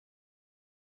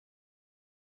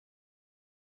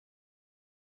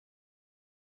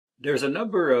There's a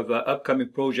number of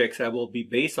upcoming projects that will be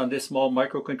based on this small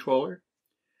microcontroller,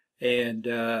 and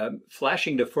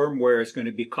flashing the firmware is going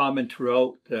to be common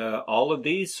throughout all of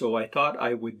these, so I thought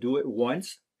I would do it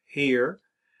once here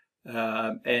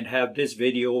and have this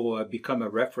video become a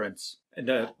reference. And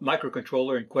the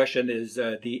microcontroller in question is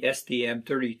the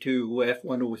STM32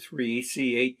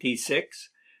 F103C8T6,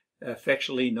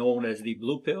 affectionately known as the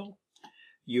Blue Pill.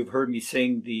 You've heard me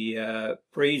sing the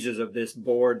praises of this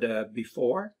board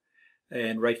before,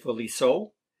 and rightfully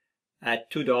so. At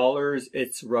 $2,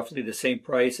 it's roughly the same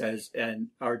price as an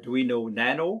Arduino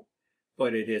Nano,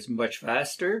 but it is much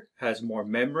faster, has more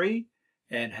memory,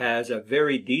 and has a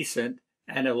very decent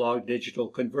analog digital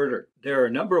converter. There are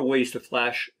a number of ways to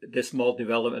flash this small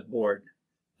development board.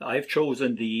 I've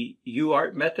chosen the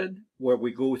Uart method, where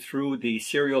we go through the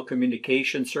serial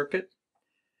communication circuit.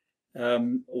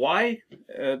 Why?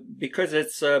 Because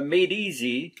it's made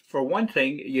easy. For one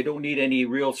thing, you don't need any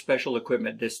real special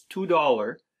equipment. This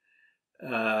 $2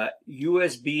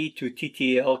 USB to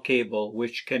TTL cable,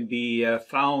 which can be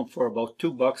found for about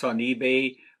 $2 on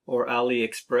eBay or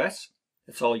AliExpress.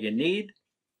 That's all you need.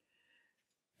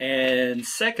 And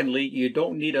secondly, you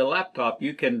don't need a laptop.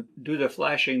 You can do the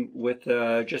flashing with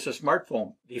just a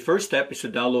smartphone. The first step is to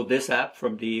download this app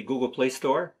from the Google Play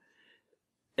Store,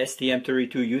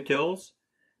 STM32 Utils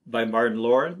by Martin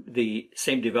Lauren, the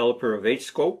same developer of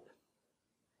HScope.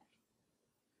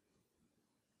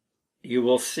 You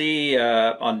will see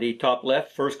on the top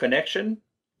left, first connection.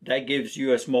 That gives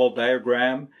you a small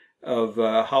diagram of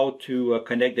how to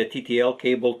connect the TTL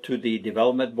cable to the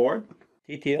development board.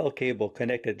 TTL cable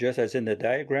connected just as in the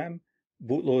diagram.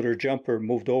 Bootloader jumper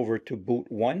moved over to boot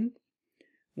 1.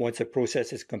 Once a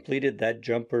process is completed, that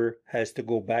jumper has to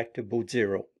go back to boot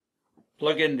 0.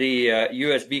 Plug in the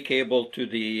USB cable to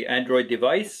the Android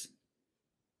device.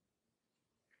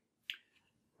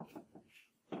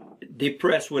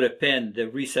 Depress with a pen the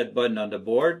reset button on the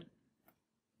board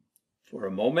for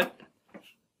a moment.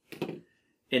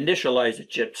 Initialize the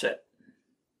chipset.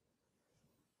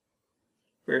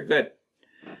 Very good.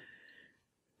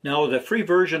 Now, the free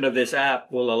version of this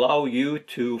app will allow you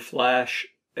to flash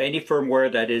any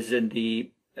firmware that is in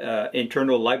the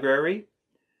internal library,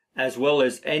 as well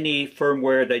as any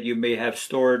firmware that you may have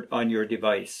stored on your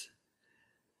device.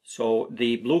 So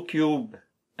the blue cube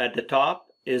at the top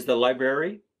is the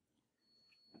library.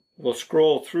 We'll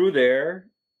scroll through there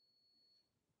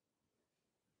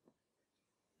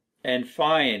and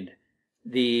find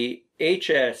the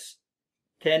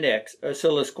HS10X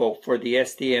oscilloscope for the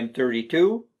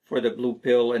STM32 for the blue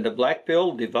pill and the black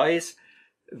pill device,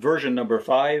 version number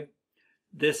 5.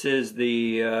 This is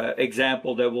the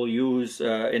example that we'll use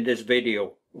in this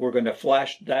video. We're going to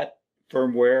flash that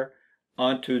firmware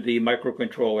onto the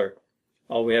microcontroller.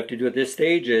 All we have to do at this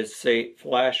stage is say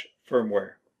flash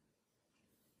firmware.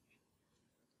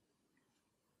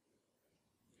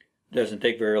 Doesn't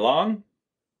take very long.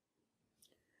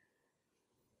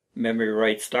 Memory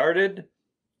write started.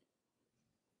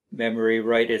 Memory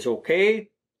write is okay.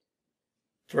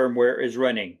 Firmware is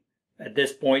running. At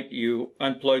this point, you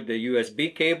unplug the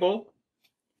USB cable.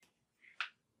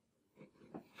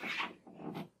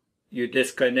 You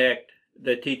disconnect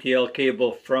the TTL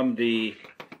cable from the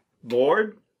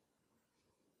board.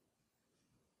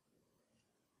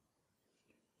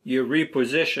 You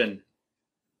reposition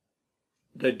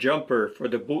the jumper for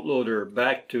the bootloader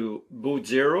back to boot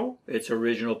 0, its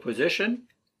original position.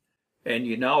 And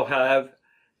you now have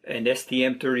an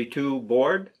STM32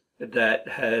 board that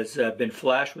has been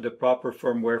flashed with the proper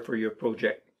firmware for your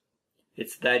project.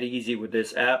 It's that easy with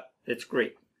this app. It's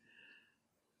great.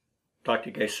 Talk to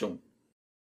you guys soon.